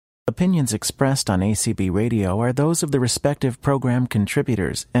opinions expressed on ACB Radio are those of the respective program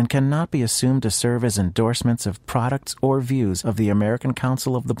contributors and cannot be assumed to serve as endorsements of products or views of the American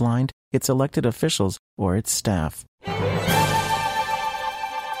Council of the Blind, its elected officials, or its staff.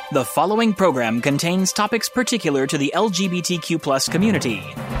 The following program contains topics particular to the LGBTQ+ community.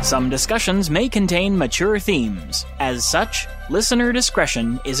 Some discussions may contain mature themes. As such, listener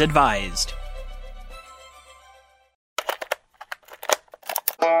discretion is advised.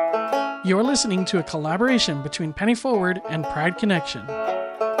 You're listening to a collaboration between Penny Forward and Pride Connection.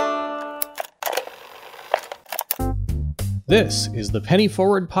 This is the Penny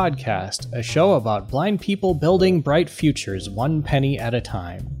Forward Podcast, a show about blind people building bright futures one penny at a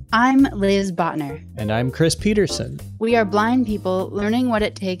time. I'm Liz Botner. And I'm Chris Peterson. We are blind people learning what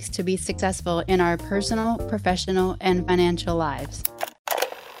it takes to be successful in our personal, professional, and financial lives.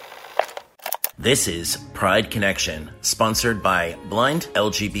 This is Pride Connection, sponsored by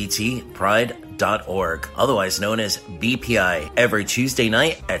blindlgbtpride.org, otherwise known as BPI, every Tuesday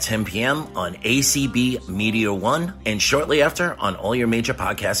night at 10 p.m. on ACB Media One, and shortly after on all your major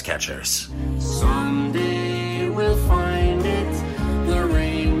podcast catchers. Someday we'll find it, the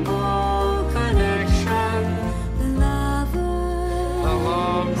Rainbow Connection, the lovers,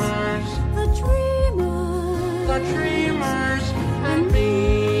 the dreamers, and me.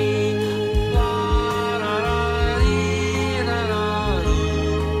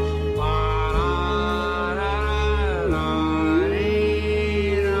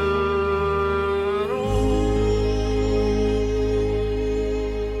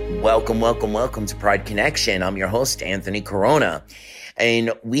 Welcome to Pride Connection. I'm your host, Anthony Corona,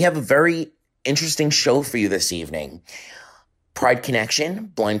 and we have a very interesting show for you this evening. Pride Connection,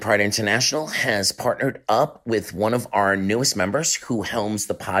 Blind Pride International, has partnered up with one of our newest members who helms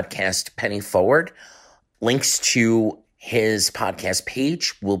the podcast Penny Forward. Links to his podcast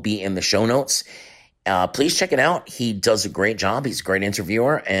page will be in the show notes. Please check it out. He does a great job. He's a great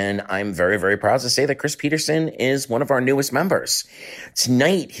interviewer, and I'm very, very proud to say that Chris Peterson is one of our newest members.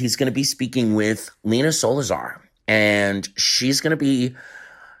 Tonight, he's going to be speaking with Lena Solazar, and she's going to be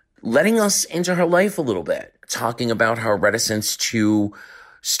letting us into her life a little bit, talking about her reticence to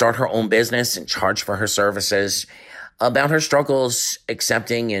start her own business and charge for her services, about her struggles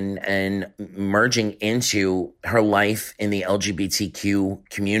accepting and merging into her life in the LGBTQ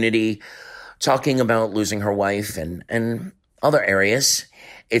community, talking about losing her wife and other areas.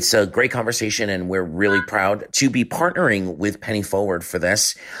 It's a great conversation, and we're really proud to be partnering with Penny Forward for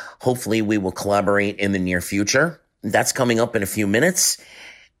this. Hopefully, we will collaborate in the near future. That's coming up in a few minutes.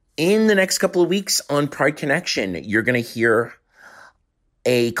 In the next couple of weeks on Pride Connection, you're going to hear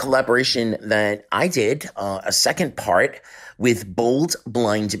a collaboration that I did, a second part with Bold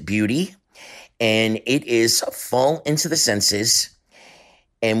Blind Beauty, and it is Fall into the Senses.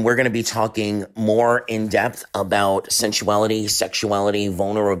 And we're going to be talking more in depth about sensuality, sexuality,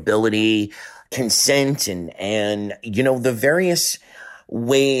 vulnerability, consent, and you know, the various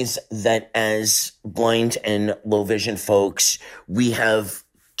ways that as blind and low vision folks, we have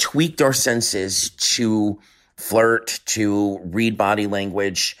tweaked our senses to flirt, to read body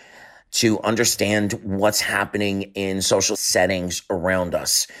language, to understand what's happening in social settings around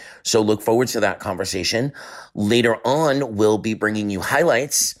us. So look forward to that conversation. Later on, we'll be bringing you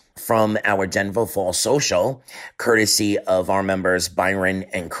highlights from our Denver Fall Social, courtesy of our members Byron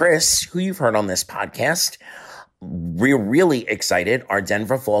and Chris, who you've heard on this podcast. We're really excited. Our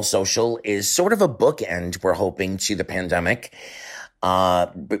Denver Fall Social is sort of a bookend, we're hoping, to the pandemic.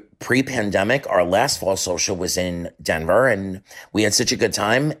 Pre-pandemic, our last Fall Social was in Denver, and we had such a good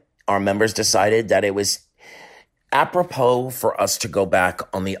time. Our members decided that it was apropos for us to go back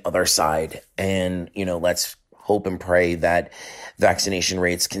on the other side. And, you know, let's hope and pray that vaccination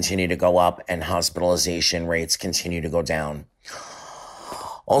rates continue to go up and hospitalization rates continue to go down.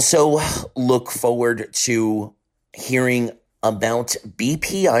 Also, look forward to hearing about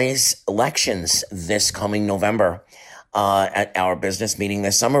BPI's elections this coming November. At our business meeting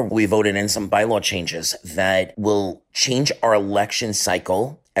this summer, we voted in some bylaw changes that will change our election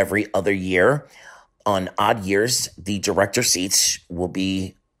cycle every other year. On odd years, the director seats will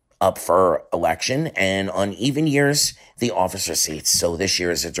be up for election, and on even years, the officer seats. So this year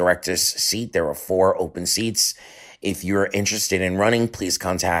is a director's seat. There are 4 open seats. If you're interested in running, please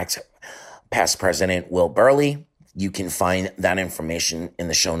contact past President Will Burley. You can find that information in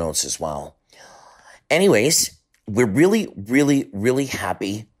the show notes as well. Anyways, we're really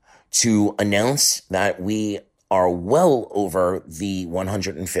happy to announce that we are well over the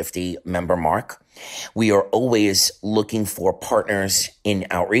 150 member mark. We are always looking for partners in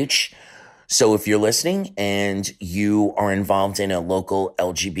outreach. So if you're listening and you are involved in a local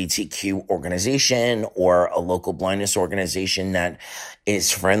LGBTQ organization or a local blindness organization that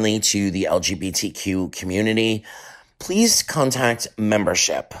is friendly to the LGBTQ community, please contact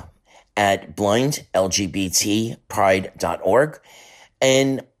membership at blindlgbtpride.org,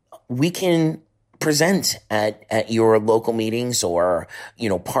 and we can present at your local meetings or,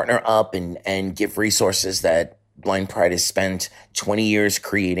 partner up and give resources that Blind Pride has spent 20 years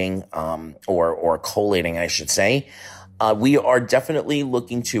creating, or collating, I should say. We are definitely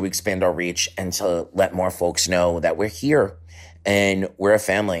looking to expand our reach and to let more folks know that we're here and we're a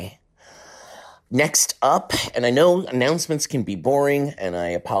family. Next up, and I know announcements can be boring, and I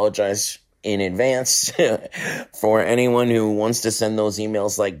apologize in advance for anyone who wants to send those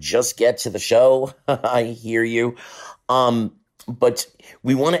emails like, just get to the show. I hear you. But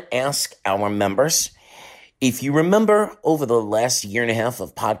we want to ask our members, if you remember over the last year and a half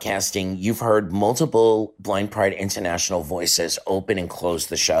of podcasting, you've heard multiple Blind Pride International voices open and close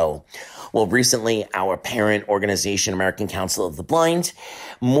the show. Well, recently, our parent organization, American Council of the Blind,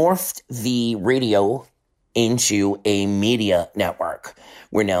 morphed the radio into a media network.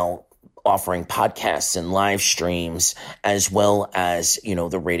 We're now offering podcasts and live streams, as well as,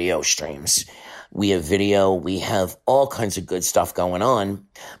 the radio streams. We have video, we have all kinds of good stuff going on.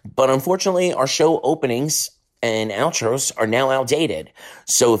 But unfortunately, our show openings and outros are now outdated.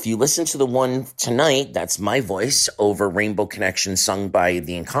 So if you listen to the one tonight, that's my voice over Rainbow Connection, sung by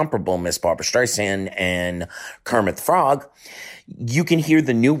the incomparable Miss Barbara Streisand and Kermit the Frog, you can hear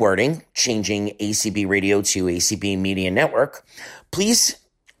the new wording, changing ACB Radio to ACB Media Network. Please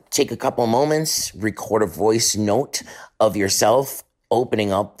take a couple moments, record a voice note of yourself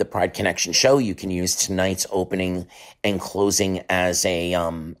opening up the Pride Connection show. You can use tonight's opening and closing as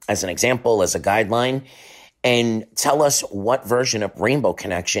an example, as a guideline, and tell us what version of Rainbow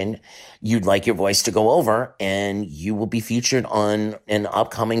Connection you'd like your voice to go over, and you will be featured on an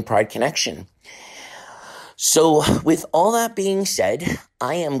upcoming Pride Connection. So with all that being said,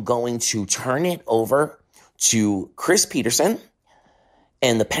 I am going to turn it over to Chris Peterson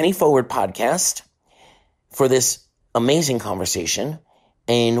and the Penny Forward podcast for this amazing conversation,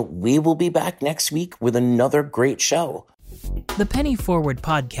 and we will be back next week with another great show. The Penny Forward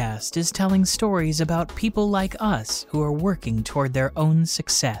podcast is telling stories about people like us who are working toward their own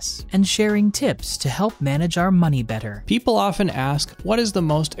success and sharing tips to help manage our money better. People often ask, what is the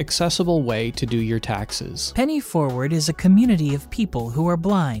most accessible way to do your taxes? Penny Forward is a community of people who are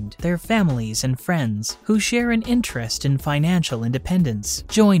blind, their families and friends, who share an interest in financial independence.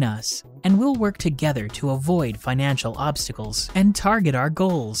 Join us, and we'll work together to avoid financial obstacles and target our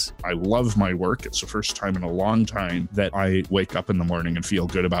goals. I love my work. It's the first time in a long time that I wake up in the morning and feel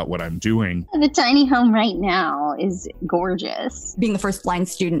good about what I'm doing. The tiny home right now is gorgeous. Being the first blind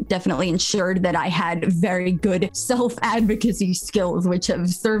student definitely ensured that I had very good self-advocacy skills, which have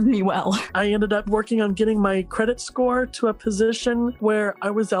served me well. I ended up working on getting my credit score to a position where I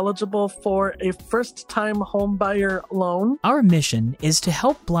was eligible for a first-time home buyer loan. Our mission is to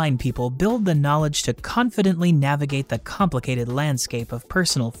help blind people build the knowledge to confidently navigate the complicated landscape of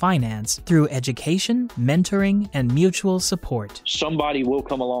personal finance through education, mentoring, and mutual support. Somebody will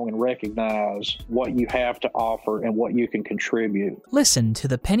come along and recognize what you have to offer and what you can contribute. Listen to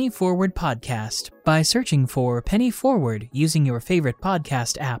the Penny Forward podcast by searching for Penny Forward using your favorite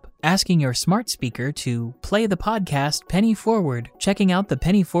podcast app, asking your smart speaker to play the podcast Penny Forward, checking out the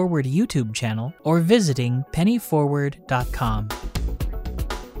Penny Forward YouTube channel, or visiting pennyforward.com.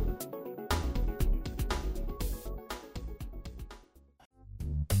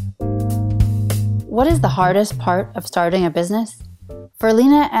 What is the hardest part of starting a business? For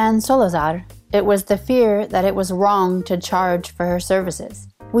Lena Ann Solazar, it was the fear that it was wrong to charge for her services.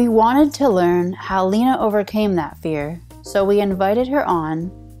 We wanted to learn how Lena overcame that fear, so we invited her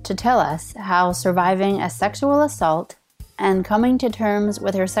on to tell us how surviving a sexual assault and coming to terms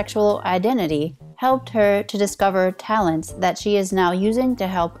with her sexual identity helped her to discover talents that she is now using to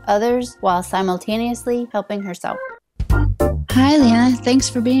help others while simultaneously helping herself. Hi, Lena. Thanks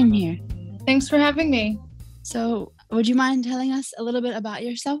for being here. Thanks for having me. So, would you mind telling us a little bit about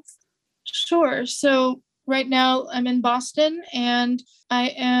yourself? Sure. So, right now I'm in Boston, and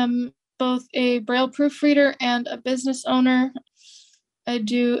I am both a Braille proofreader and a business owner. I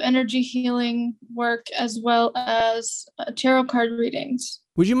do energy healing work as well as tarot card readings.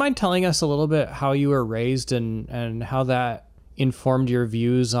 Would you mind telling us a little bit how you were raised and how that informed your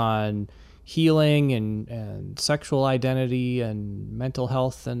views on healing and sexual identity and mental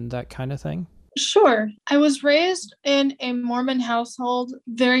health and that kind of thing? Sure. I was raised in a Mormon household,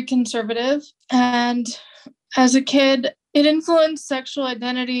 very conservative. And as a kid, it influenced sexual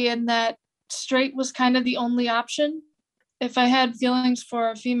identity in that straight was kind of the only option. If I had feelings for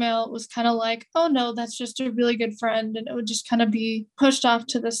a female, it was kind of like, oh no, that's just a really good friend. And it would just kind of be pushed off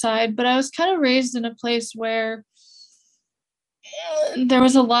to the side. But I was kind of raised in a place where there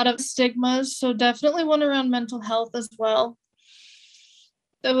was a lot of stigmas. So definitely one around mental health as well.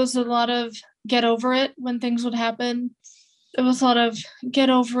 There was a lot of get over it when things would happen. There was a lot of get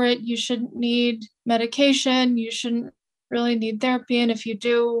over it. You shouldn't need medication. You shouldn't really need therapy. And if you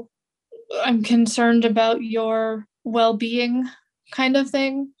do, I'm concerned about your well-being kind of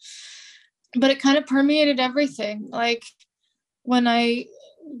thing. But it kind of permeated everything. Like when I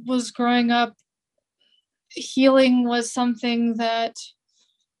was growing up, healing was something that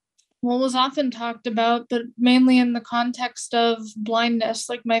was often talked about, but mainly in the context of blindness.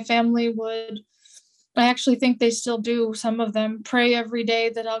 Like my family would, I actually think they still do, some of them pray every day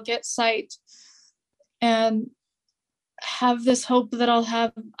that I'll get sight and have this hope that I'll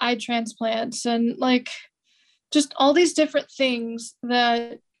have eye transplants, and like just all these different things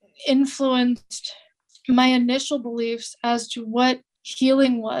that influenced my initial beliefs as to what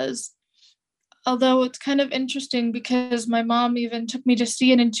healing was. Although it's kind of interesting because my mom even took me to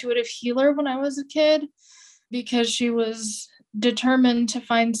see an intuitive healer when I was a kid, because she was determined to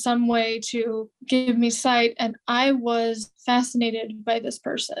find some way to give me sight. And I was fascinated by this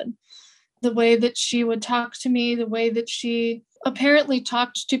person, the way that she would talk to me, the way that she apparently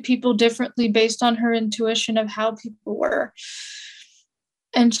talked to people differently based on her intuition of how people were.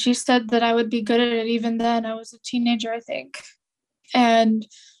 And she said that I would be good at it even then. I was a teenager, I think. And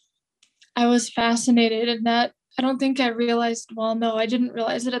I was fascinated, and that I don't think I realized, well, no, I didn't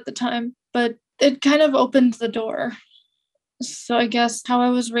realize it at the time, but it kind of opened the door. So I guess how I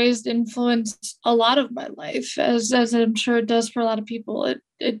was raised influenced a lot of my life, as I'm sure it does for a lot of people.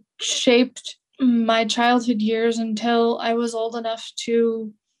 It shaped my childhood years until I was old enough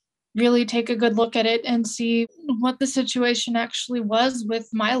to really take a good look at it and see what the situation actually was with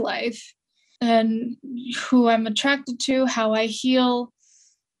my life and who I'm attracted to, how I heal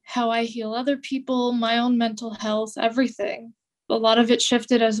other people, my own mental health, everything. A lot of it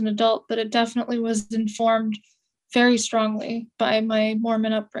shifted as an adult, but it definitely was informed very strongly by my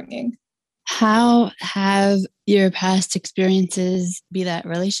Mormon upbringing. How have your past experiences, be that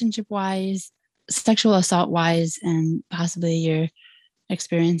relationship-wise, sexual assault-wise, and possibly your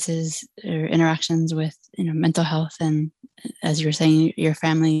experiences or interactions with, mental health and, as you were saying, your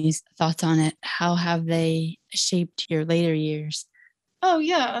family's thoughts on it, how have they shaped your later years? Oh,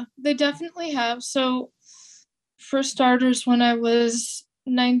 yeah, they definitely have. So, for starters, when I was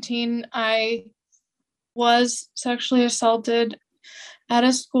 19, I was sexually assaulted at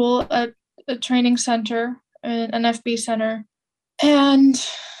a school, at a training center, an FB center. And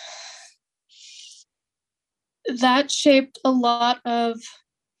that shaped a lot of,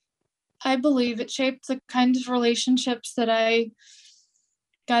 I believe it shaped the kind of relationships that I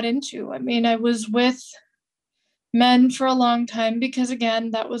got into. I mean, I was with men for a long time because,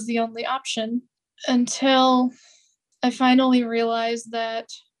 again, that was the only option, until I finally realized that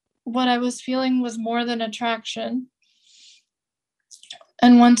what I was feeling was more than attraction.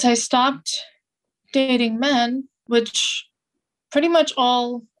 And once I stopped dating men, which pretty much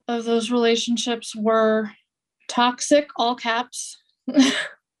all of those relationships were toxic, all caps,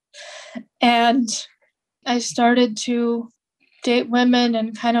 and I started to date women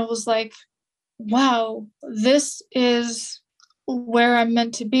and kind of was like, wow, this is where I'm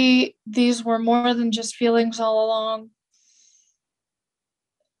meant to be. These were more than just feelings all along.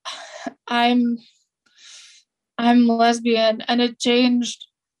 I'm lesbian, and it changed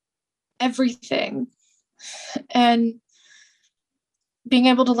everything. And being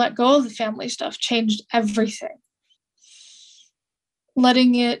able to let go of the family stuff changed everything.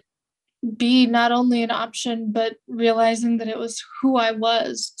 Letting it be not only an option, but realizing that it was who I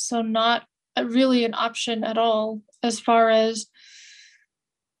was. So not really an option at all as far as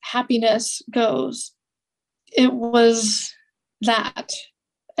happiness goes. It was that.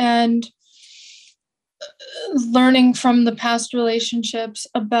 And learning from the past relationships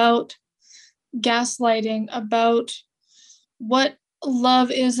about gaslighting, about what love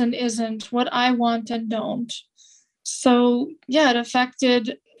is and isn't, what I want and don't. So yeah, it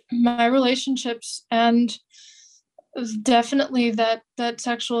affected my relationships, and definitely that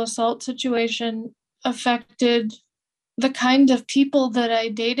sexual assault situation affected the kind of people that I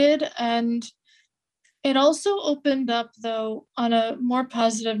dated. And it also opened up, though, on a more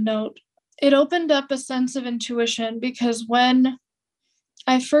positive note, it opened up a sense of intuition, because when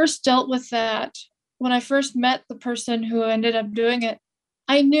I first dealt with that, when I first met the person who ended up doing it,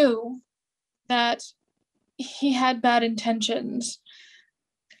 I knew that he had bad intentions.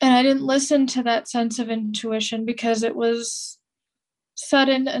 And I didn't listen to that sense of intuition because it was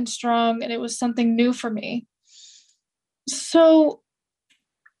sudden and strong and it was something new for me. So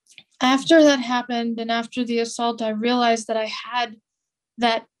after that happened and after the assault, I realized that I had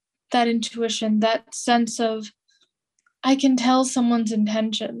that intuition, that sense of I can tell someone's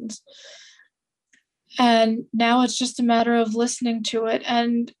intentions. And now it's just a matter of listening to it.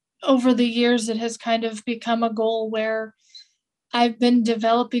 And over the years, it has kind of become a goal where I've been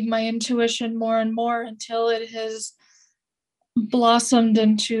developing my intuition more and more until it has blossomed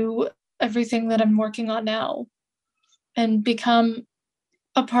into everything that I'm working on now and become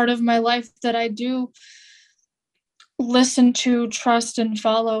a part of my life that I do listen to, trust, and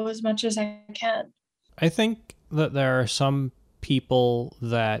follow as much as I can. I think that there are some people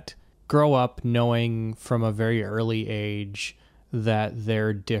that grow up knowing from a very early age that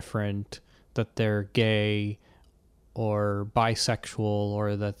they're different, that they're gay or bisexual,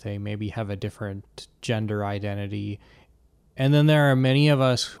 or that they maybe have a different gender identity. And then there are many of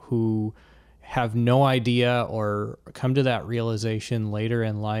us who have no idea or come to that realization later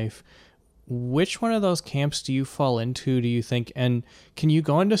in life. Which one of those camps do you fall into, do you think? And can you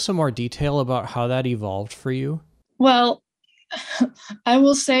go into some more detail about how that evolved for you? Well, I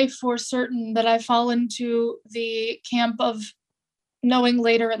will say for certain that I fall into the camp of knowing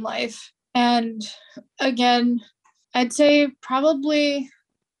later in life. And again, I'd say probably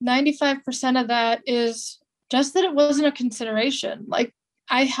 95% of that is just that it wasn't a consideration. Like,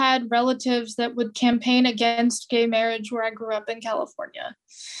 I had relatives that would campaign against gay marriage where I grew up in California.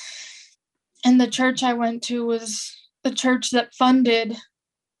 And the church I went to was the church that funded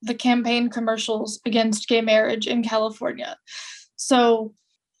the campaign commercials against gay marriage in California. So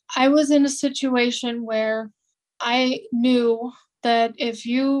I was in a situation where I knew that if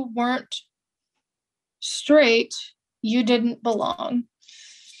you weren't straight, you didn't belong.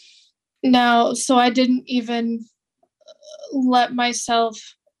 Now, so I didn't even let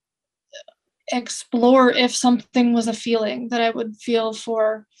myself explore if something was a feeling that I would feel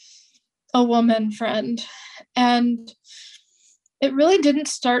for a woman friend. And it really didn't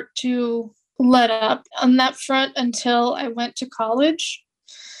start to let up on that front until I went to college.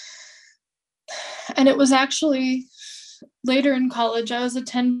 And it was actually later in college, I was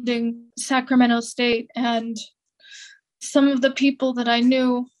attending Sacramento State, and some of the people that I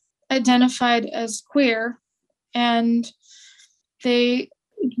knew identified as queer, and they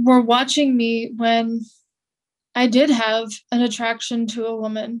were watching me when I did have an attraction to a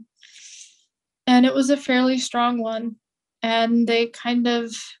woman, and it was a fairly strong one. And they kind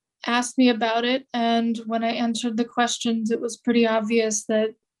of asked me about it, and when I answered the questions, it was pretty obvious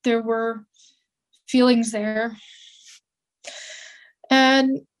that there were feelings there.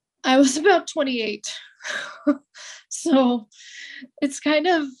 And I was about 28. So it's kind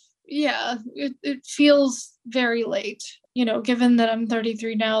of, it feels very late, given that I'm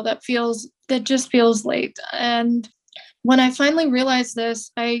 33 now, that just feels late. And when I finally realized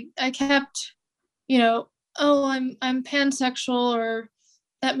this, I kept, I'm pansexual or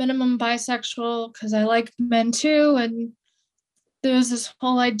at minimum bisexual because I like men too. And there was this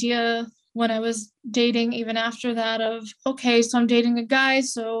whole idea when I was dating, even after that, of, okay, so I'm dating a guy,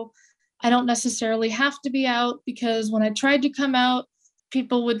 so I don't necessarily have to be out, because when I tried to come out,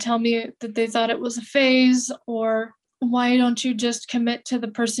 people would tell me that they thought it was a phase, or why don't you just commit to the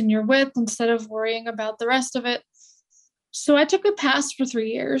person you're with instead of worrying about the rest of it? So I took a pass for 3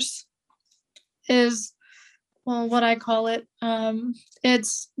 years, is, well, what I call it.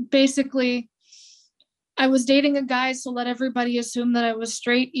 It's basically, I was dating a guy, so let everybody assume that I was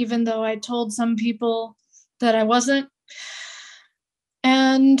straight, even though I told some people that I wasn't.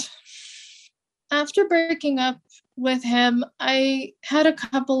 And after breaking up with him, I had a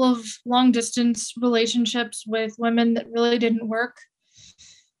couple of long distance relationships with women that really didn't work.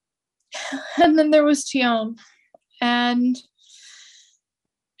 And then there was Tion, and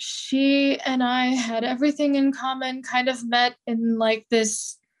she and I had everything in common, kind of met in like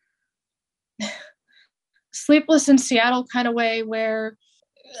this Sleepless in Seattle kind of way, where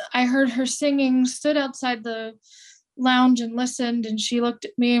I heard her singing, stood outside the lounge and listened, and she looked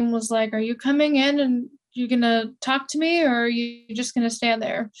at me and was like, are you coming in and you gonna talk to me, or are you just gonna stand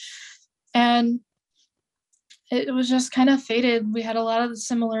there? And it was just kind of fated. We had a lot of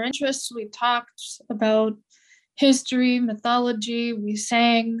similar interests. We talked about history, mythology, we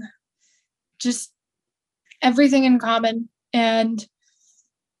sang, just everything in common. And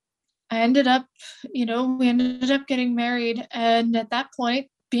I ended up, we ended up getting married. And at that point,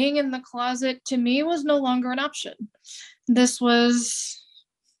 being in the closet to me was no longer an option. This was,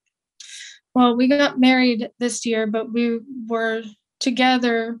 well, we got married this year, but we were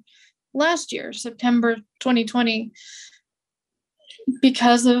together last year, September 2020.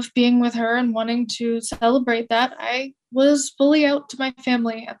 Because of being with her and wanting to celebrate that, I was fully out to my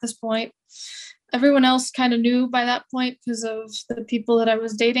family at this point. Everyone else kind of knew by that point because of the people that I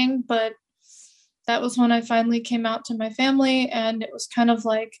was dating, but that was when I finally came out to my family, and it was kind of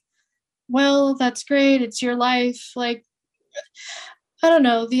like, well, that's great. It's your life. Like, I don't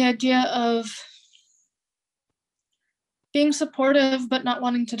know, the idea of being supportive but not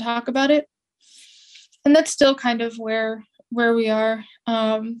wanting to talk about it. And that's still kind of where we are.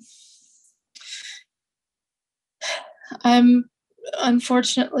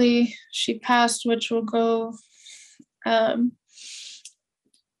 Unfortunately, she passed, which will go,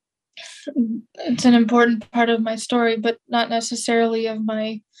 it's an important part of my story, but not necessarily of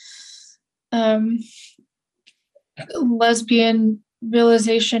my lesbian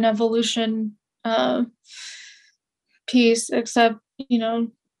realization evolution piece, except,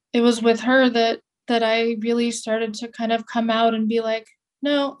 it was with her that I really started to kind of come out and be like,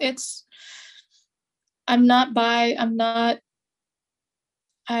 no, I'm not bi,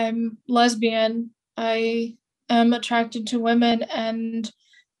 I'm lesbian. I am attracted to women, and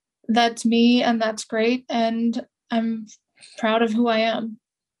that's me, and that's great. And I'm proud of who I am.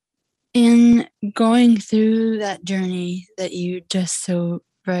 In going through that journey that you just so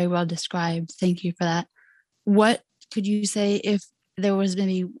very well described, thank you for that. What could you say, if there was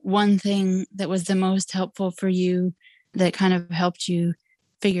maybe one thing that was the most helpful for you that kind of helped you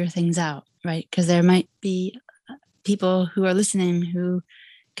figure things out, right? Because there might be people who are listening who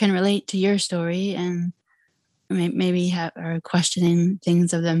can relate to your story and maybe are questioning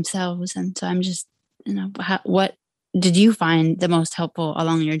things of themselves. And so I'm just, what did you find the most helpful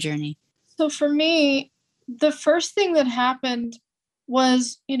along your journey? So for me, the first thing that happened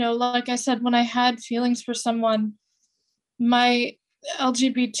was, like I said, when I had feelings for someone, my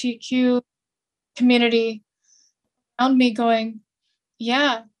LGBTQ community found me going,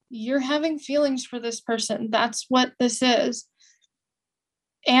 yeah, you're having feelings for this person. That's what this is.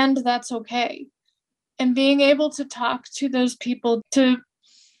 And that's okay. And being able to talk to those people, to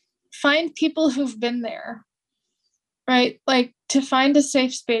find people who've been there, right? Like to find a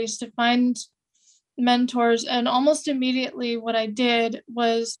safe space, to find mentors. And almost immediately what I did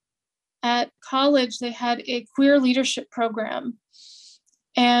was, at college, they had a queer leadership program.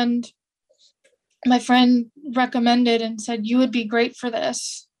 And my friend recommended and said, you would be great for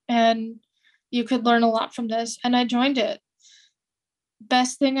this, and you could learn a lot from this. And I joined it.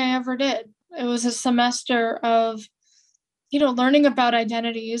 Best thing I ever did. It was a semester of, learning about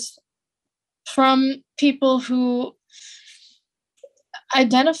identities from people who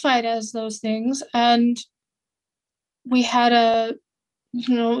identified as those things. And we had it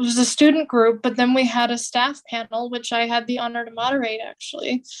was a student group, but then we had a staff panel, which I had the honor to moderate,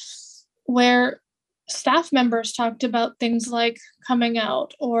 actually, where staff members talked about things like coming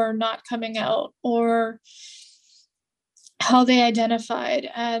out or not coming out, or how they identified,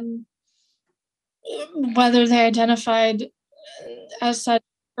 and whether they identified as such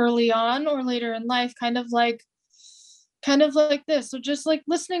early on or later in life, kind of like this. So just like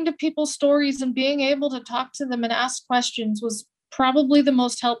listening to people's stories and being able to talk to them and ask questions was probably the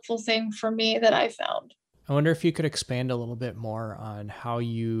most helpful thing for me that I found. I wonder if you could expand a little bit more on how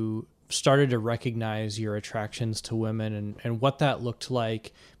you started to recognize your attractions to women and what that looked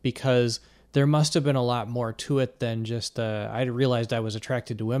like, because there must have been a lot more to it than just I realized I was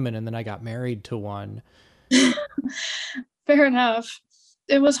attracted to women and then I got married to one. Fair enough.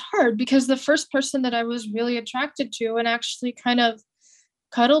 It was hard because the first person that I was really attracted to and actually kind of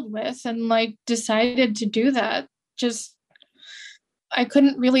cuddled with and like decided to do that, just I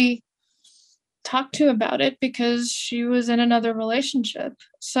couldn't really talk to about it because she was in another relationship.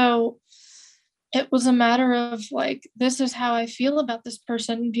 So it was a matter of like, this is how I feel about this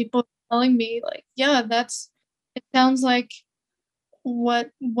person. People telling me like, yeah, it sounds like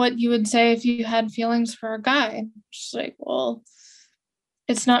what you would say if you had feelings for a guy. Just like, well,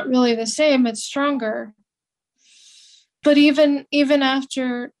 it's not really the same, it's stronger. But even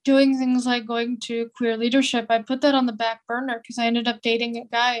after doing things like going to queer leadership, I put that on the back burner because I ended up dating a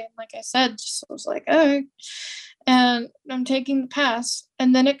guy. And like I said, just was like, oh, and I'm taking the pass.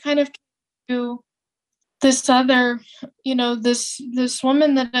 And then it kind of came to this other, this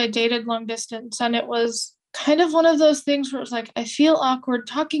woman that I dated long distance. And it was kind of one of those things where it's like, I feel awkward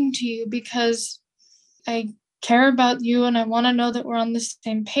talking to you because I care about you and I want to know that we're on the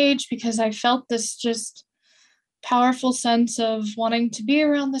same page, because I felt this just powerful sense of wanting to be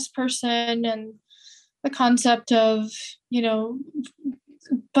around this person, and the concept of,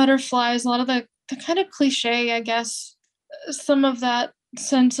 butterflies, a lot of the kind of cliche, I guess, some of that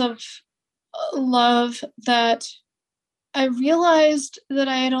sense of love that I realized that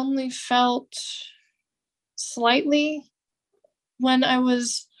I had only felt slightly when I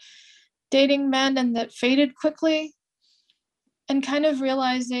was dating men, and that faded quickly, and kind of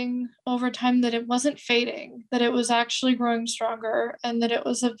realizing over time that it wasn't fading, that it was actually growing stronger, and that it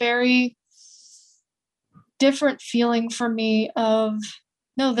was a very different feeling for me of,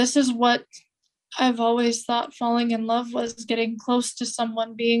 no, this is what I've always thought falling in love was: getting close to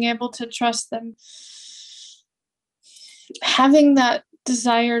someone, being able to trust them, having that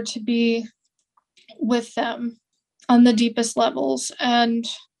desire to be with them on the deepest levels. And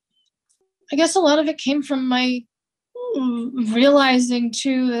I guess a lot of it came from my realizing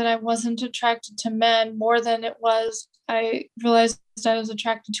too that I wasn't attracted to men more than it was I realized I was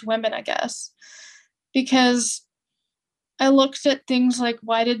attracted to women, I guess. Because I looked at things like,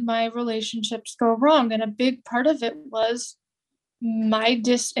 why did my relationships go wrong? And a big part of it was my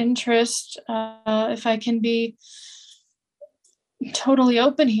disinterest, if I can be totally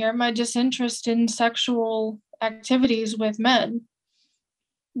open here, my disinterest in sexual activities with men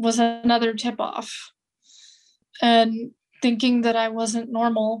was another tip-off. And thinking that I wasn't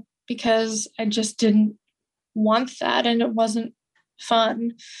normal because I just didn't want that, and it wasn't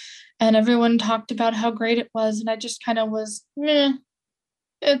fun. And everyone talked about how great it was, and I just kind of was,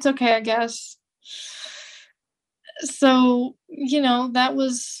 it's okay, I guess. So, that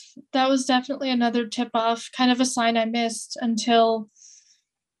was definitely another tip-off, kind of a sign I missed until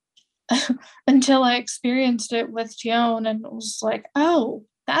I experienced it with Tion, and it was like, oh,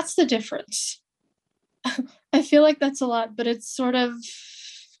 that's the difference. I feel like that's a lot, but it's sort of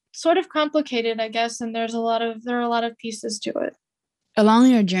complicated, I guess, and there are a lot of pieces to it.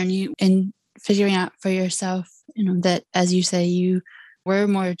 Along your journey in figuring out for yourself, that, as you say, you were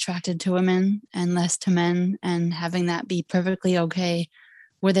more attracted to women and less to men, and having that be perfectly okay.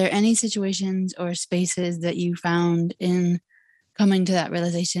 Were there any situations or spaces that you found in coming to that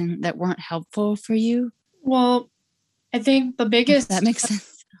realization that weren't helpful for you? Well, I think the biggest... If that makes sense.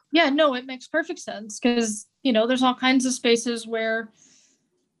 Yeah, no, it makes perfect sense, because, there's all kinds of spaces where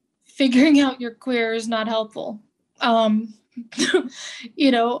figuring out you're queer is not helpful. My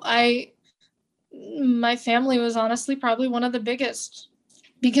family was honestly probably one of the biggest,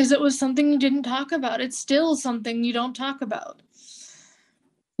 because it was something you didn't talk about. It's still something you don't talk about.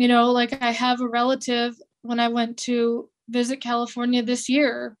 Like, I have a relative, when I went to visit California this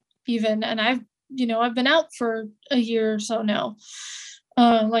year even, and I've been out for a year or so now,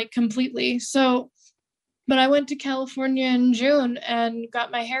 completely. So, but I went to California in June and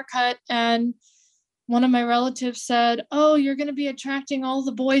got my hair cut, and one of my relatives said, "Oh, you're going to be attracting all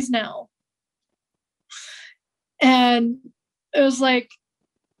the boys now." And it was like,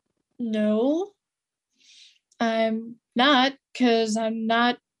 no, I'm not, because I'm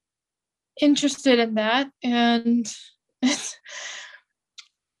not interested in that. And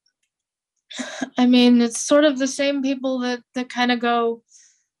it's sort of the same people that kind of go,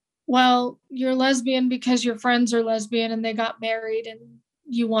 well, you're lesbian because your friends are lesbian and they got married and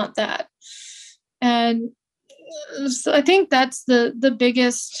you want that. And so I think that's the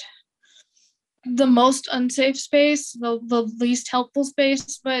biggest, the most unsafe space, the least helpful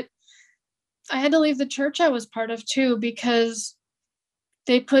space. But I had to leave the church I was part of too, because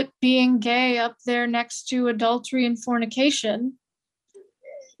they put being gay up there next to adultery and fornication,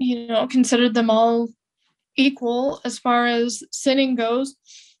 considered them all equal as far as sinning goes.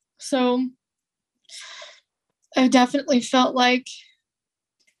 So I definitely felt like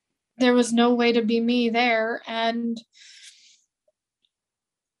there was no way to be me there. And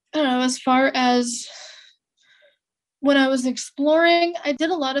I don't know, as far as when I was exploring, I did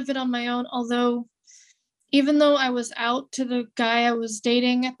a lot of it on my own, although even though I was out to the guy I was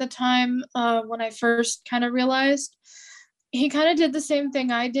dating at the time, when I first kind of realized, he kind of did the same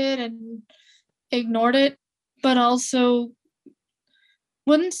thing I did and ignored it, but also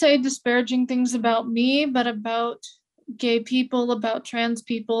wouldn't say disparaging things about me, but about gay people, about trans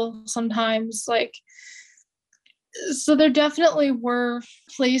people sometimes. So there definitely were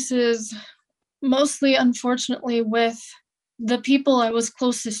places, mostly unfortunately with the people I was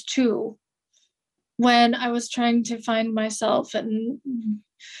closest to, when I was trying to find myself and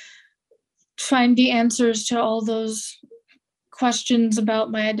find the answers to all those questions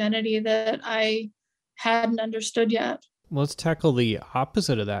about my identity that I hadn't understood yet. Let's tackle the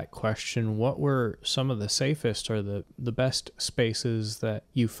opposite of that question. What were some of the safest or the best spaces that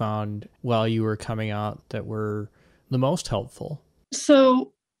you found while you were coming out that were the most helpful?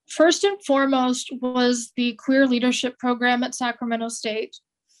 So first and foremost was the queer leadership program at Sacramento State.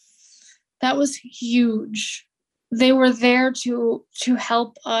 That was huge. they were there to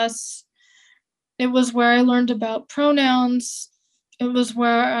help us. It was where I learned about pronouns. It was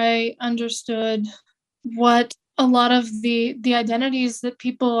where I understood what a lot of the identities that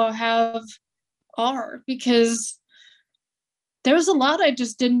people have are, because there was a lot I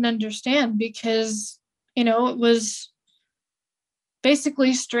just didn't understand, because, it was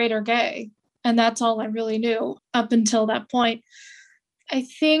basically straight or gay. And that's all I really knew up until that point. I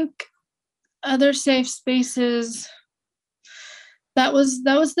think other safe spaces, that was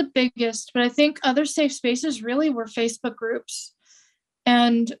the biggest, but I think other safe spaces really were Facebook groups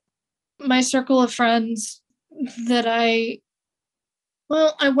and my circle of friends that I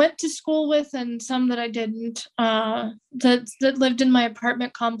went to school with, and some that I didn't, that lived in my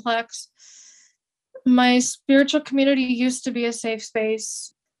apartment complex. My spiritual community used to be a safe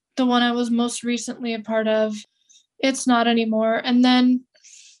space. The one I was most recently a part of, it's not anymore. And then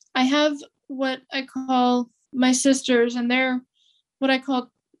I have what I call my sisters, and they're what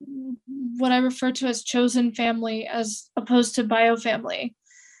I refer to as chosen family, as opposed to bio family.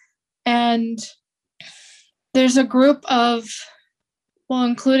 And there's a group of,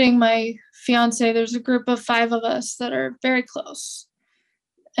 including my fiance, there's a group of 5 of us that are very close.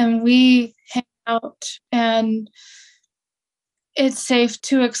 And we hang out, and it's safe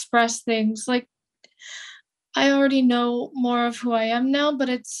to express things. Like, I already know more of who I am now, but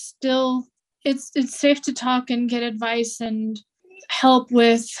it's still, it's safe to talk and get advice and help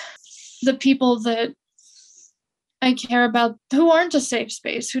with the people that I care about who aren't a safe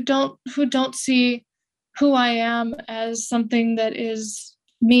space, who don't see who I am as something that is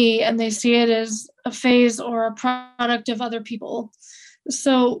me, and they see it as a phase or a product of other people.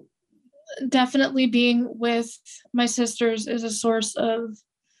 So definitely being with my sisters is a source of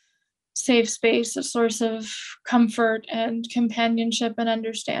safe space, a source of comfort and companionship and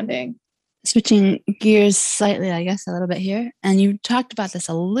understanding. Switching gears slightly, I guess, a little bit here. And you talked about this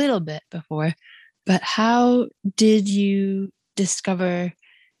a little bit before, but how did you discover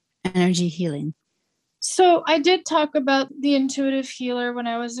energy healing? So I did talk about the intuitive healer when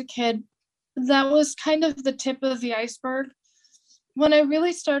I was a kid. That was kind of the tip of the iceberg. When I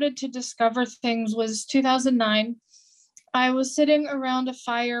really started to discover things was 2009. I was sitting around a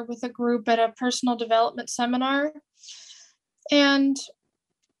fire with a group at a personal development seminar, and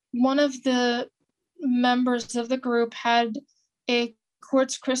one of the members of the group had a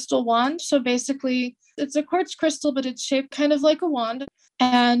quartz crystal wand. So basically, it's a quartz crystal, but it's shaped kind of like a wand,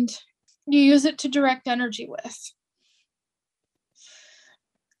 and you use it to direct energy with.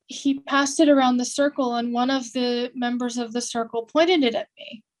 He passed it around the circle, and one of the members of the circle pointed it at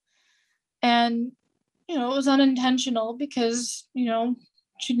me. And, it was unintentional because,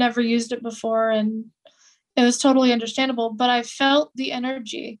 she'd never used it before, and it was totally understandable, but I felt the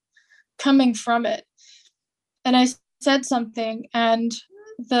energy coming from it. And I said something, and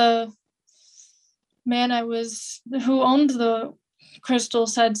the man who owned the crystal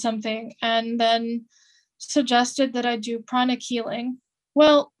said something, and then suggested that I do pranic healing.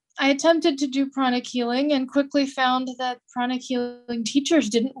 Well, I attempted to do pranic healing and quickly found that pranic healing teachers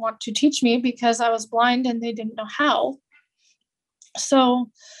didn't want to teach me because I was blind and they didn't know how.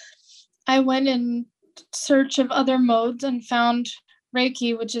 So I went in search of other modes and found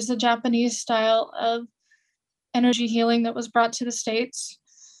Reiki, which is a Japanese style of energy healing that was brought to the States.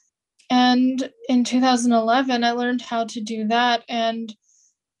 And in 2011, I learned how to do that and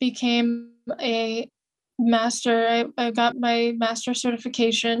became a master. I got my master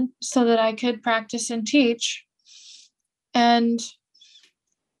certification so that I could practice and teach. And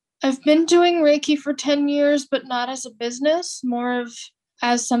I've been doing Reiki for 10 years, but not as a business, more of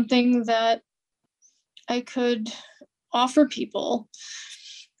as something that I could offer people.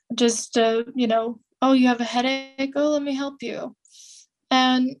 Just, oh, you have a headache? Oh, let me help you.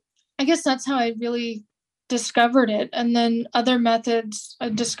 And I guess that's how I really discovered it. And then other methods, I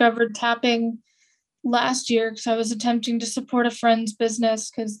discovered tapping last year because I was attempting to support a friend's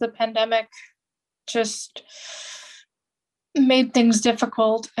business because the pandemic just made things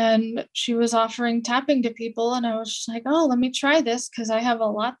difficult, and she was offering tapping to people, and I was just like, oh, let me try this because I have a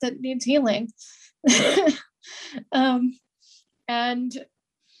lot that needs healing. And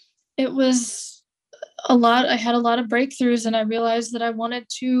it was a lot. I had a lot of breakthroughs, and I realized that I wanted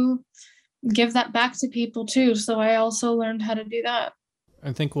to give that back to people too. So I also learned how to do that.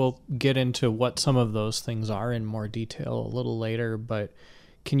 I think we'll get into what some of those things are in more detail a little later, but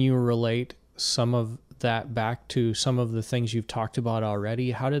can you relate some of that back to some of the things you've talked about already?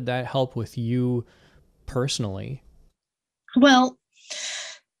 How did that help with you personally? Well,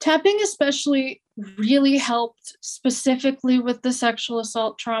 tapping especially really helped specifically with the sexual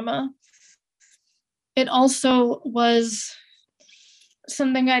assault trauma. it also was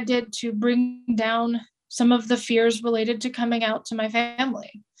something I did to bring down some of the fears related to coming out to my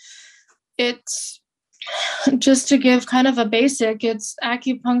family. It's just to give kind of a basic, it's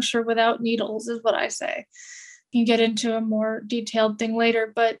acupuncture without needles is what I say. You can get into a more detailed thing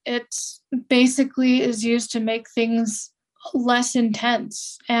later, but it's basically is used to make things less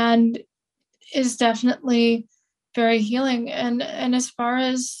intense and is definitely very healing. And as far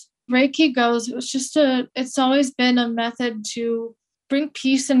as Reiki goes, it's always been a method to bring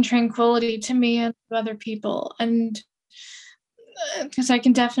peace and tranquility to me and to other people. And because I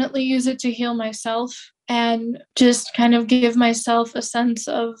can definitely use it to heal myself and just kind of give myself a sense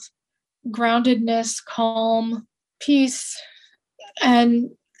of groundedness, calm, peace.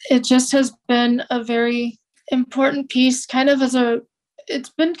 And it just has been a very important piece, it's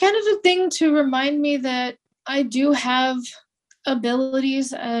been kind of a thing to remind me that I do have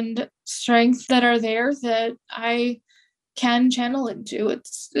abilities and strength that are there that I can channel into.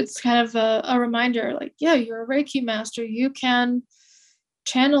 It's kind of a reminder, like, yeah, you're a Reiki master. You can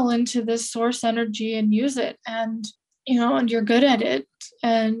channel into this source energy and use it, and you're good at it.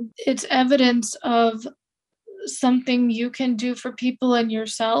 And it's evidence of something you can do for people and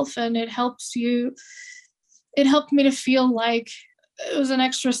yourself, and it helped me to feel like it was an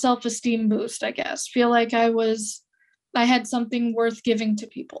extra self-esteem boost, I guess. Feel like I had something worth giving to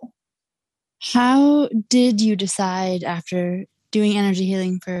people. How did you decide, after doing energy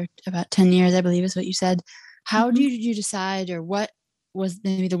healing for about 10 years, I believe is what you said, how did you decide, or what was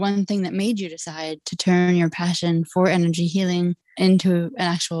maybe the one thing that made you decide to turn your passion for energy healing into an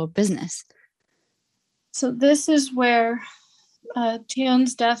actual business? So this is where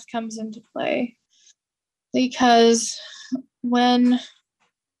Tion's death comes into play, because when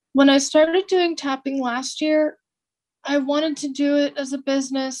I started doing tapping last year, I wanted to do it as a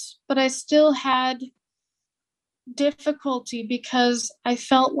business, but I still had difficulty because I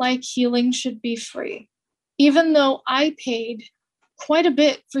felt like healing should be free, even though I paid quite a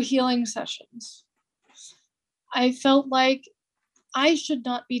bit for healing sessions. I felt like I should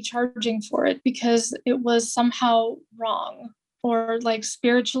not be charging for it because it was somehow wrong or like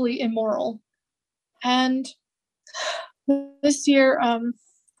spiritually immoral. And this year,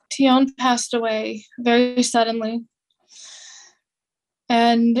 Tion passed away very suddenly.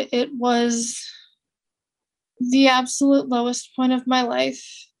 And it was the absolute lowest point of my life,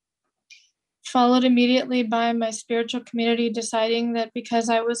 followed immediately by my spiritual community deciding that because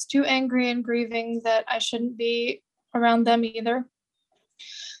I was too angry and grieving, that I shouldn't be around them either.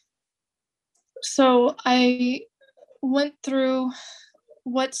 So I went through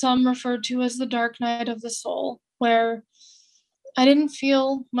what some refer to as the dark night of the soul, where I didn't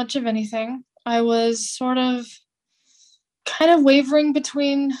feel much of anything. I was sort of kind of wavering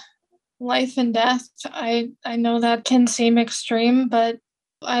between life and death. I know that can seem extreme, but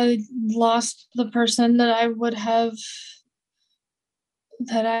I lost the person that I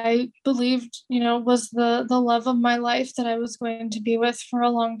believed, was the love of my life that I was going to be with for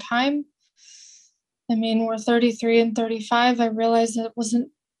a long time. I mean, we're 33 and 35. I realized that it wasn't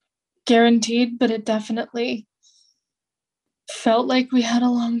guaranteed, but it definitely felt like we had a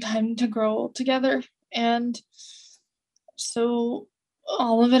long time to grow together. And so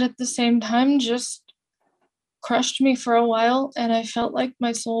all of it at the same time just crushed me for a while, and I felt like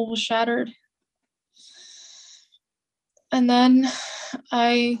my soul was shattered. And then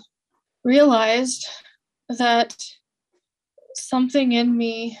I realized that something in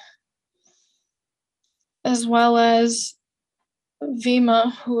me, as well as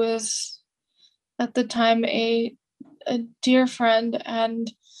Vima, who was at the time a dear friend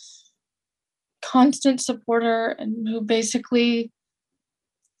and constant supporter, and who basically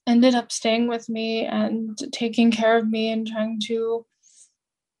ended up staying with me and taking care of me and trying to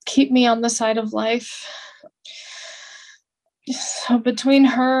keep me on the side of life. So between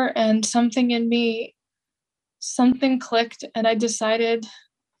her and something in me, something clicked, and I decided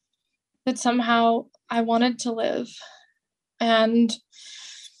that somehow I wanted to live, and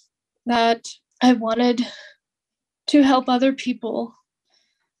that I wanted to help other people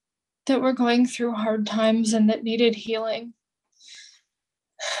that were going through hard times and that needed healing.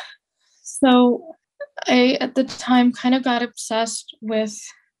 So I, at the time, kind of got obsessed with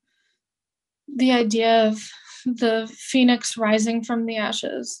the idea of the phoenix rising from the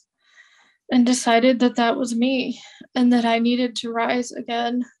ashes, and decided that that was me and that I needed to rise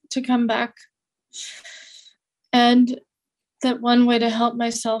again, to come back. And that one way to help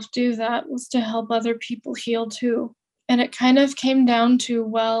myself do that was to help other people heal too. And it kind of came down to,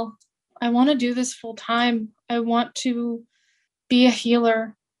 well, I want to do this full time. I want to be a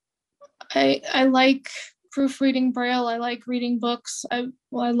healer. I like proofreading Braille. I like reading books. I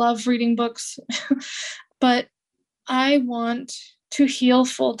love reading books, but I want to heal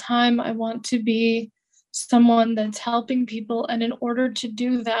full time. I want to be someone that's helping people. And in order to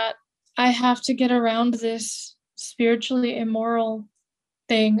do that, I have to get around this spiritually immoral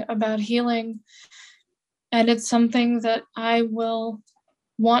thing about healing. And it's something that I will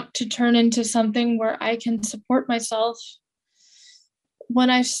want to turn into something where I can support myself. When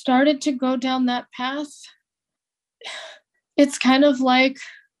I started to go down that path, it's kind of like,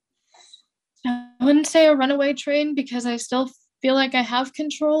 I wouldn't say a runaway train because I still feel like I have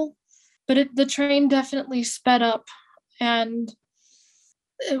control, but the train definitely sped up, and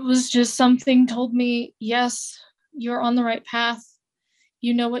it was just something told me, yes, you're on the right path.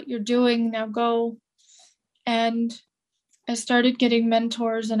 You know what you're doing, now go. And I started getting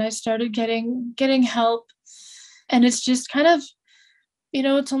mentors and I started getting help. And it's just kind of,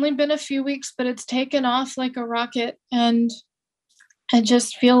 it's only been a few weeks, but it's taken off like a rocket. And I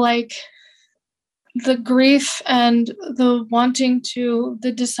just feel like the grief and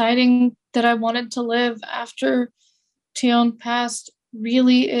the deciding that I wanted to live after Tion passed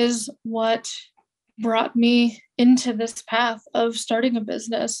really is what brought me into this path of starting a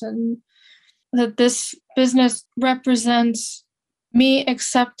business, and that this business represents me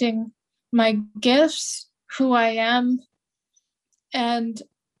accepting my gifts, who I am, and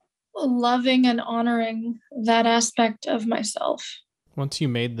loving and honoring that aspect of myself. Once you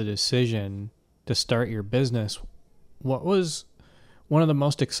made the decision to start your business, what was one of the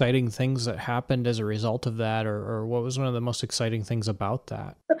most exciting things that happened as a result of that, or what was one of the most exciting things about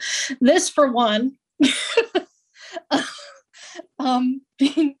that? This, for one,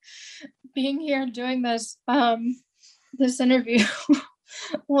 being here doing this this interview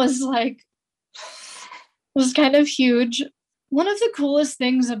was kind of huge. One of the coolest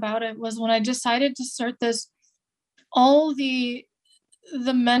things about it was when I decided to start this, all the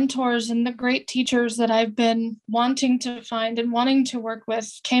mentors and the great teachers that I've been wanting to find and wanting to work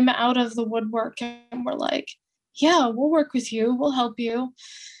with came out of the woodwork and were like, yeah, we'll work with you, we'll help you.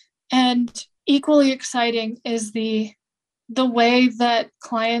 And equally exciting is the way that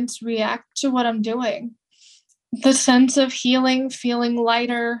clients react to what I'm doing. The sense of healing, feeling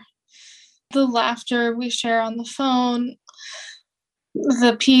lighter, the laughter we share on the phone,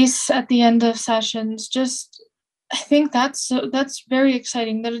 the peace at the end of sessions, I think that's very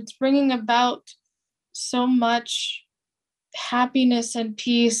exciting, that it's bringing about so much happiness and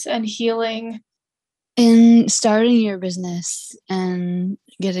peace and healing. In starting your business and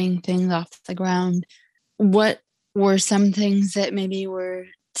getting things off the ground, what were some things that maybe were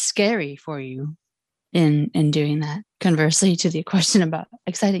scary for you in doing that? Conversely to the question about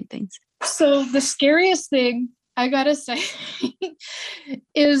exciting things. So the scariest thing, I gotta say,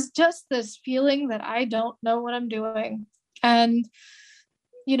 is just this feeling that I don't know what I'm doing. And,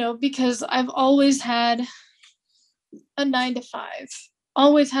 because I've always had a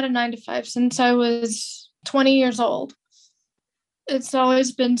 9-to-5, since I was 20 years old. It's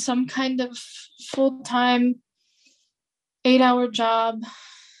always been some kind of full-time 8-hour job.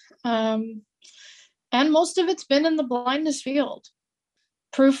 And most of it's been in the blindness field.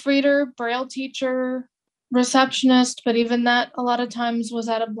 Proofreader, Braille teacher, receptionist, but even that a lot of times was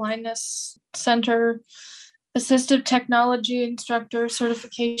at a blindness center, assistive technology instructor,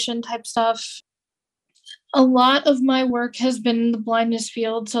 certification type stuff. A lot of my work has been in the blindness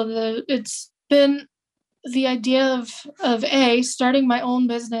field. So it's been the idea of starting my own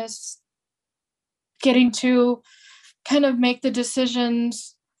business, getting to kind of make the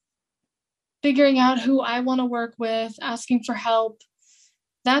decisions, figuring out who I want to work with, asking for help.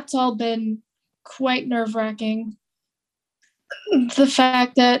 That's all been quite nerve-wracking. The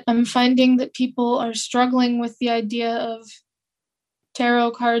fact that I'm finding that people are struggling with the idea of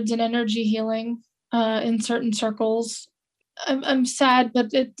tarot cards and energy healing in certain circles. I'm sad,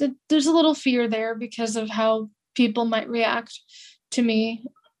 but there's a little fear there because of how people might react to me.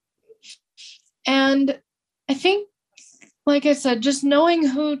 And I think, like I said, just knowing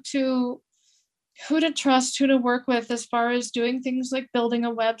who to trust, who to work with as far as doing things like building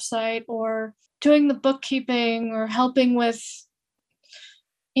a website or doing the bookkeeping or helping with,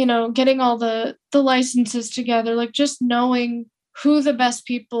 getting all the licenses together, like just knowing who the best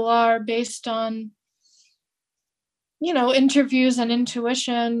people are based on, interviews and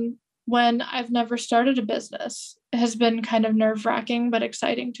intuition when I've never started a business has been kind of nerve-wracking, but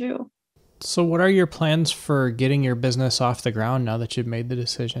exciting too. So what are your plans for getting your business off the ground now that you've made the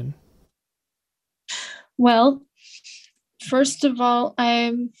decision? Well, first of all,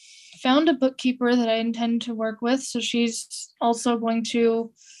 I found a bookkeeper that I intend to work with. So she's also going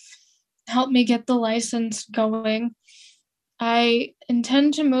to help me get the license going. I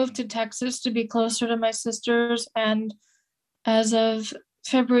intend to move to Texas to be closer to my sisters, and as of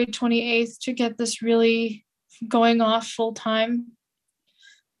February 28th to get this really going off full time,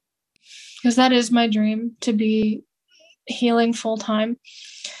 because that is my dream, to be healing full time.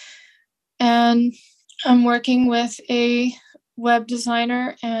 And I'm working with a web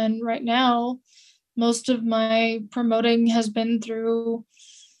designer, and right now most of my promoting has been through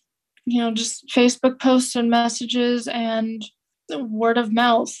just Facebook posts and messages and word of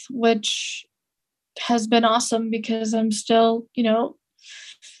mouth, which has been awesome because I'm still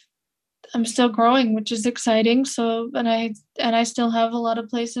growing, which is exciting. So, and I still have a lot of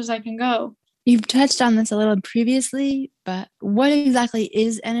places I can go. You've touched on this a little previously, but what exactly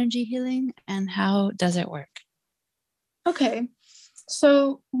is energy healing and how does it work? Okay.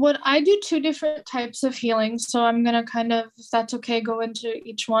 So what I do, two different types of healing. So I'm going to kind of, if that's okay, go into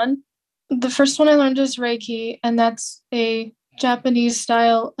each one. The first one I learned is Reiki, and that's a Japanese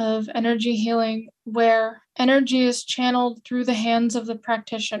style of energy healing where energy is channeled through the hands of the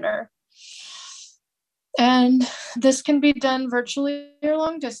practitioner. And this can be done virtually or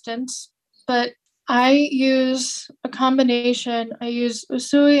long distance, but I use a combination. I use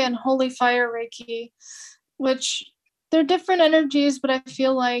Usui and Holy Fire Reiki, which they're different energies, but I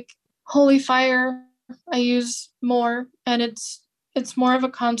feel like Holy Fire I use more, and it's more of a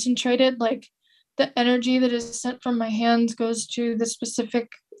concentrated, like the energy that is sent from my hands goes to the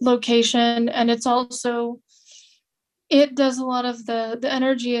specific location, and it does a lot of the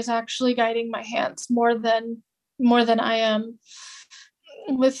energy is actually guiding my hands more than I am.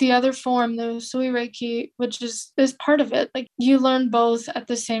 With the other form, the Usui Reiki, which is part of it, like you learn both at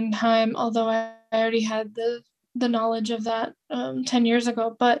the same time, although I already had the knowledge of that 10 years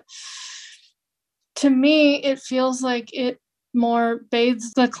ago. But to me, it feels like it more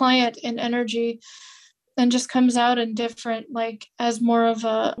bathes the client in energy and just comes out in different, like as more of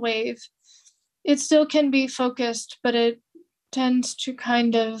a wave. It still can be focused, but it tends to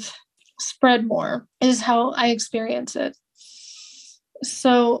kind of spread more, is how I experience it.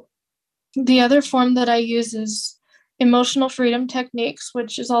 So the other form that I use is emotional freedom techniques,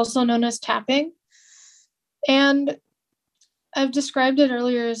 which is also known as tapping. And I've described it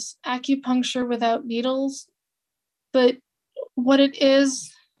earlier as acupuncture without needles. But what it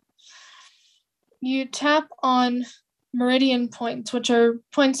is, you tap on meridian points, which are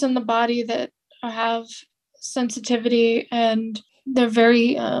points in the body that have sensitivity, and they're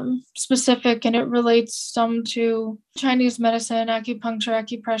very specific, and it relates some to Chinese medicine, acupuncture,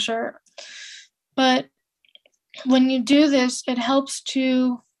 acupressure. But when you do this, it helps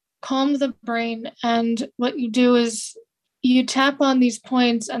to calm the brain. And what you do is you tap on these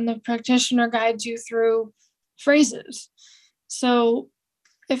points, and the practitioner guides you through phrases. So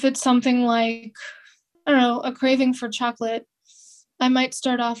if it's something like, I don't know, a craving for chocolate, I might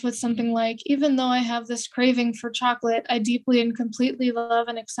start off with something like, even though I have this craving for chocolate, I deeply and completely love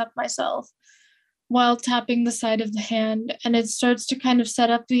and accept myself, while tapping the side of the hand. And it starts to kind of set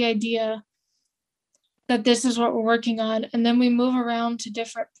up the idea that this is what we're working on. And then we move around to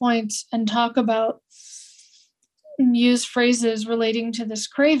different points and talk about, use phrases relating to this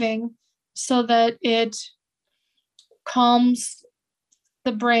craving so that it calms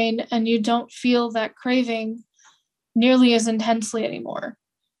the brain and you don't feel that craving nearly as intensely anymore.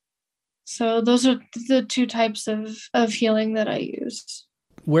 So those are the two types of healing that I use.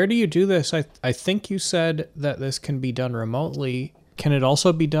 Where do you do this? I think you said that this can be done remotely. Can it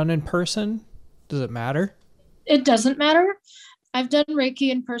also be done in person? Does it matter? It doesn't matter. I've done Reiki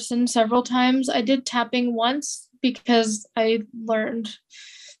in person several times. I did tapping once because I learned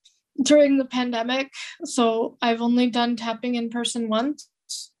during the pandemic. So I've only done tapping in person once.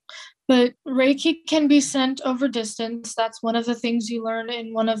 But Reiki can be sent over distance. That's one of the things you learn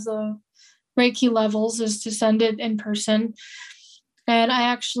in one of the Reiki levels, is to send it in person. And I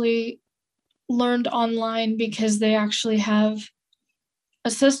actually learned online because they actually have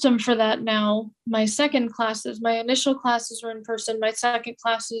a system for that now. My initial classes were in person. My second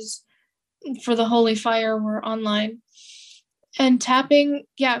classes for the Holy Fire were online. And tapping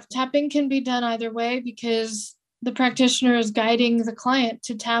can be done either way because the practitioner is guiding the client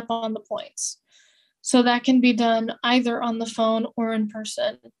to tap on the points. So that can be done either on the phone or in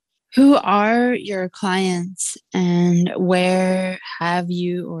person. Who are your clients and where have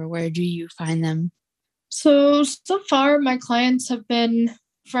you or where do you find them? So far my clients have been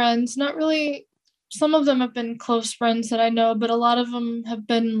friends, not really. Some of them have been close friends that I know, but a lot of them have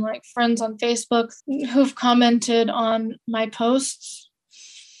been like friends on Facebook who've commented on my posts.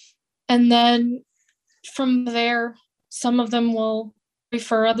 And then from there, some of them will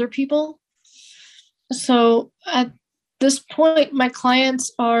refer other people. So at this point, my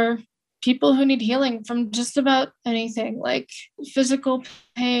clients are people who need healing from just about anything, like physical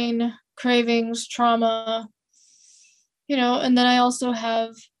pain, cravings, trauma, and then I also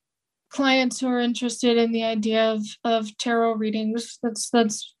have clients who are interested in the idea of tarot readings.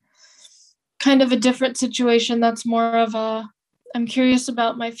 That's kind of a different situation. That's more of I'm curious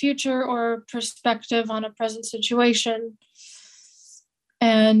about my future or perspective on a present situation.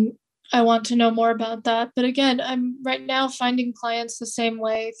 And I want to know more about that. But again, I'm right now finding clients the same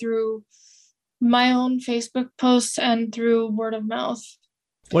way through my own Facebook posts and through word of mouth.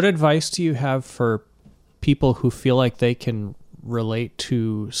 What advice do you have for people who feel like they can relate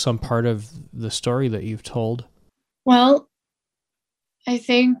to some part of the story that you've told? Well, I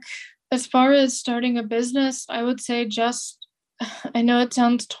think as far as starting a business, I would say I know it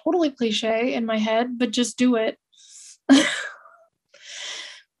sounds totally cliche in my head, but just do it.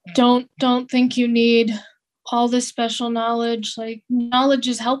 Don't think you need all this special knowledge. Like, knowledge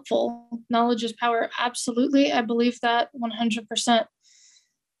is helpful. Knowledge is power. Absolutely. I believe that 100%.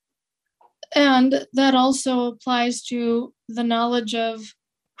 And that also applies to the knowledge of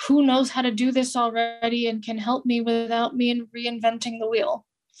who knows how to do this already and can help me without me reinventing the wheel.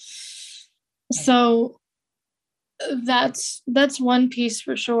 So that's one piece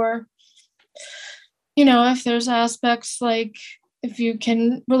for sure. If there's aspects like if you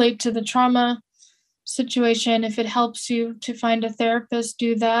can relate to the trauma situation, if it helps you to find a therapist,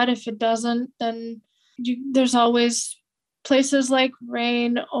 do that. If it doesn't, then there's always places like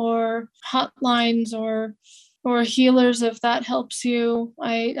RAINN or hotlines or healers if that helps you.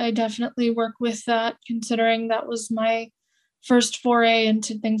 I definitely work with that, considering that was my first foray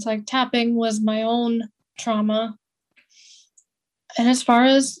into things like tapping, was my own trauma. And as far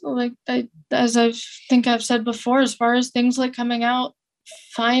as as I think I've said before, as far as things like coming out,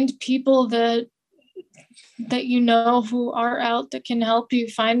 find people that who are out that can help you.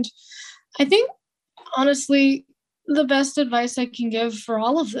 I think honestly, the best advice I can give for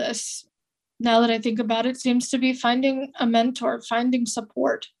all of this, now that I think about it, seems to be finding a mentor, finding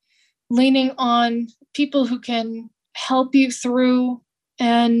support, leaning on people who can help you through,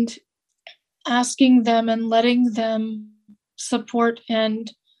 and asking them and letting them support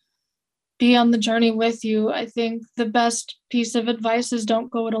and be on the journey with you. I think the best piece of advice is don't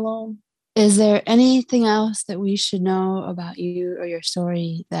go it alone. Is there anything else that we should know about you or your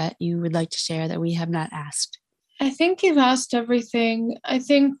story that you would like to share that we have not asked? I think you've asked everything. I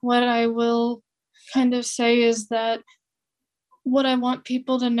think what I will kind of say is that what I want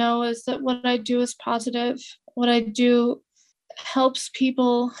people to know is that what I do is positive. What I do helps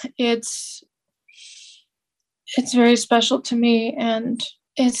people. It's very special to me, and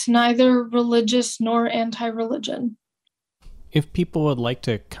it's neither religious nor anti-religion. If people would like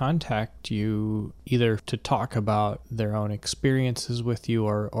to contact you, either to talk about their own experiences with you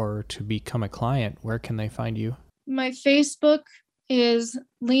or to become a client, where can they find you? My Facebook is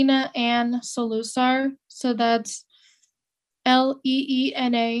Lena Ann Solusar. So that's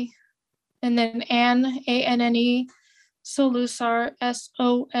Leena, and then Ann, Anne, Solusar,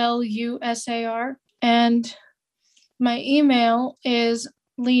 Solusar. And my email is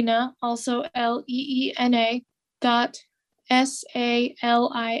Lena, also Leena,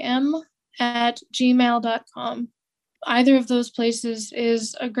 salim@gmail.com. Either of those places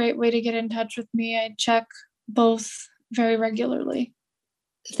is a great way to get in touch with me. I check both very regularly.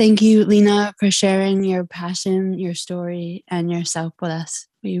 Thank you, Lena, for sharing your passion, your story, and yourself with us.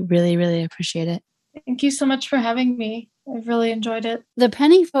 We really, really appreciate it. Thank you so much for having me. I've really enjoyed it. The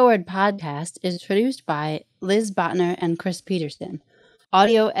Penny Forward podcast is produced by Liz Botner and Chris Peterson.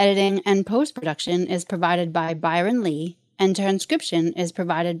 Audio editing and post-production is provided by Byron Lee, and transcription is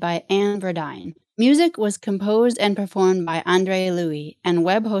provided by Anne Verdine. Music was composed and performed by Andre Louis, and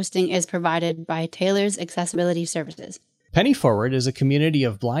web hosting is provided by Taylor's Accessibility Services. Penny Forward is a community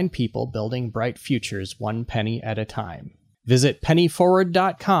of blind people building bright futures one penny at a time. Visit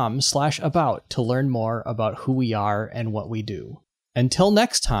pennyforward.com/about to learn more about who we are and what we do. Until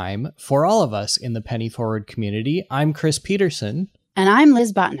next time, for all of us in the Penny Forward community, I'm Chris Peterson. And I'm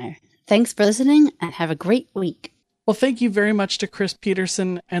Liz Botner. Thanks for listening and have a great week. Well, thank you very much to Chris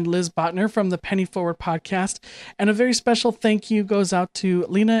Peterson and Liz Botner from the Penny Forward podcast. And a very special thank you goes out to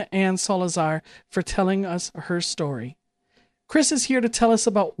Lena Ann Solusar for telling us her story. Chris is here to tell us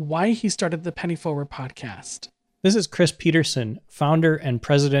about why he started the Penny Forward podcast. This is Chris Peterson, founder and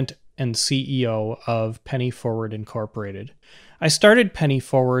president and CEO of Penny Forward Incorporated. I started Penny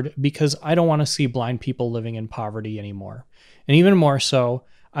Forward because I don't want to see blind people living in poverty anymore. And even more so,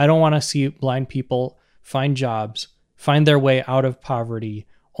 I don't want to see blind people find jobs, find their way out of poverty,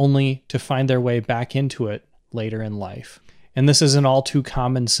 only to find their way back into it later in life. And this is an all too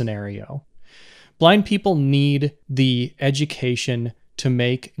common scenario. Blind people need the education to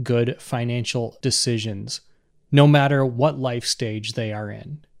make good financial decisions, no matter what life stage they are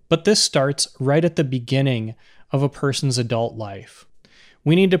in. But this starts right at the beginning of a person's adult life.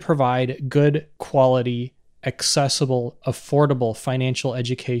 We need to provide good quality, accessible, affordable financial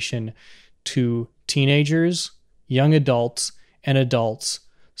education to teenagers, young adults, and adults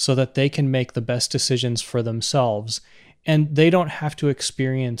so that they can make the best decisions for themselves and they don't have to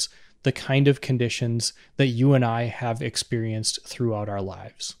experience the kind of conditions that you and I have experienced throughout our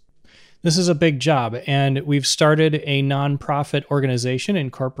lives. This is a big job, and we've started a nonprofit organization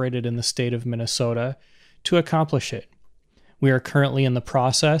incorporated in the state of Minnesota to accomplish it. We are currently in the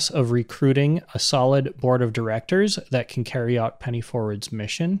process of recruiting a solid board of directors that can carry out Penny Forward's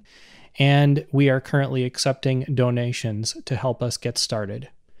mission, and we are currently accepting donations to help us get started.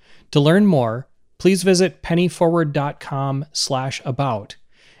 To learn more, please visit pennyforward.com/about.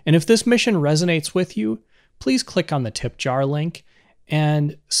 And if this mission resonates with you, please click on the tip jar link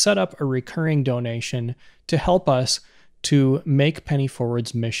and set up a recurring donation to help us to make Penny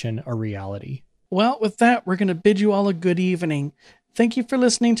Forward's mission a reality. Well, with that, we're going to bid you all a good evening. Thank you for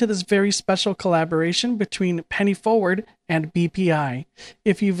listening to this very special collaboration between Penny Forward and BPI.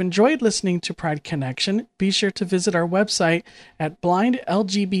 If you've enjoyed listening to Pride Connection, be sure to visit our website at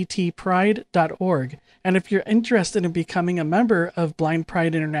blindlgbtpride.org. And if you're interested in becoming a member of Blind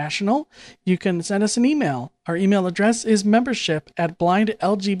Pride International, you can send us an email. Our email address is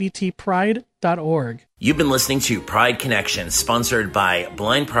membership@blindlgbtpride.org. You've been listening to Pride Connection, sponsored by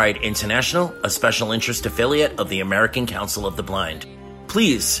Blind Pride International, a special interest affiliate of the American Council of the Blind.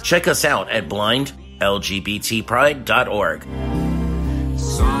 Please check us out at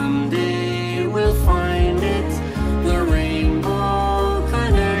blindlgbtpride.org.